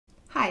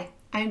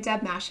I'm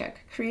Deb Mashik,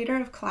 creator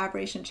of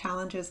Collaboration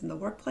Challenges in the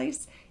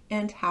Workplace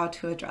and How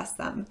to Address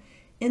Them.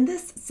 In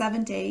this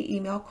 7-day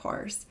email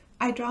course,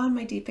 I draw on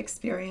my deep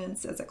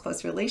experience as a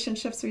close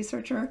relationships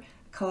researcher,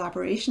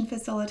 collaboration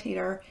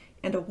facilitator,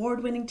 and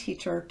award-winning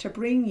teacher to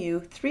bring you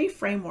 3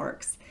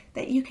 frameworks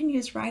that you can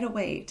use right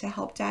away to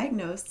help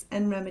diagnose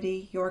and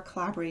remedy your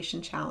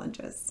collaboration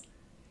challenges.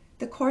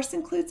 The course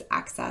includes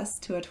access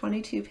to a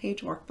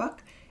 22-page workbook,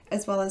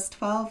 as well as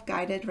 12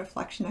 guided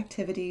reflection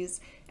activities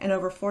and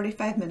over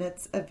 45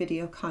 minutes of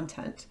video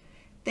content.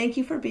 Thank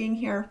you for being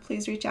here.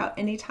 Please reach out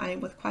anytime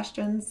with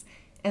questions,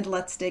 and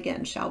let's dig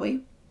in, shall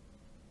we?